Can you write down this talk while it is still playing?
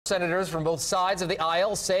Senators from both sides of the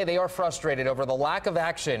aisle say they are frustrated over the lack of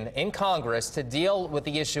action in Congress to deal with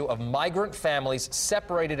the issue of migrant families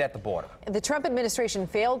separated at the border. The Trump administration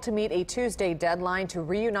failed to meet a Tuesday deadline to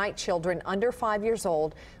reunite children under 5 years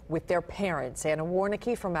old with their parents. Anna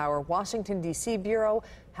Wiernicki from our Washington, D.C. bureau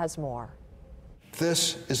has more.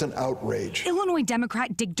 This is an outrage. Illinois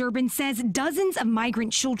Democrat Dick Durbin says dozens of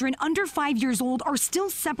migrant children under 5 years old are still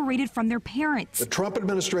separated from their parents. The Trump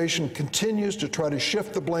administration continues to try to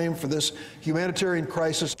shift the blame for this humanitarian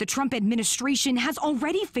crisis. The Trump administration has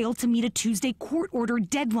already failed to meet a Tuesday court-ordered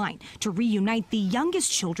deadline to reunite the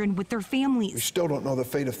youngest children with their families. We still don't know the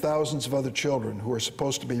fate of thousands of other children who are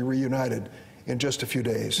supposed to be reunited in just a few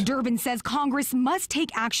days. Durbin says Congress must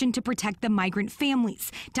take action to protect the migrant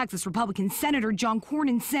families. Texas Republican Senator John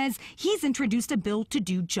Cornyn says he's introduced a bill to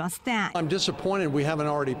do just that. I'm disappointed we haven't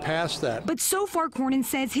already passed that. But so far, Cornyn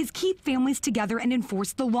says his Keep Families Together and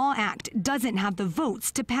Enforce the Law Act doesn't have the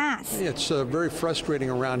votes to pass. It's very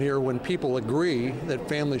frustrating around here when people agree that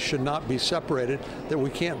families should not be separated, that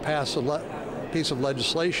we can't pass a piece of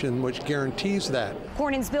legislation which guarantees that.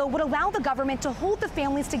 Cornyn's bill would allow the government to hold the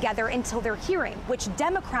families together until their hearing, which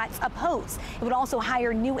Democrats oppose. It would also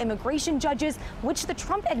hire new immigration judges, which the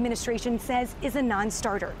Trump administration says is a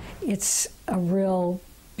non-starter. It's a real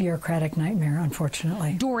bureaucratic nightmare,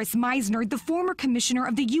 unfortunately. Doris Meisner, the former commissioner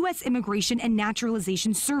of the U.S. Immigration and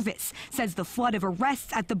Naturalization Service, says the flood of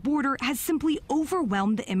arrests at the border has simply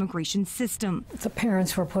overwhelmed the immigration system. The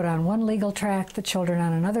parents were put on one legal track, the children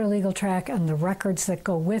on another legal track, and the records that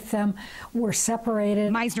go with them were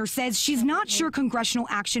separated. Meisner says she's not sure congressional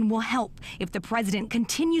action will help if the president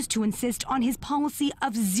continues to insist on his policy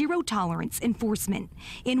of zero-tolerance enforcement.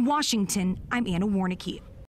 In Washington, I'm Anna Wiernicki.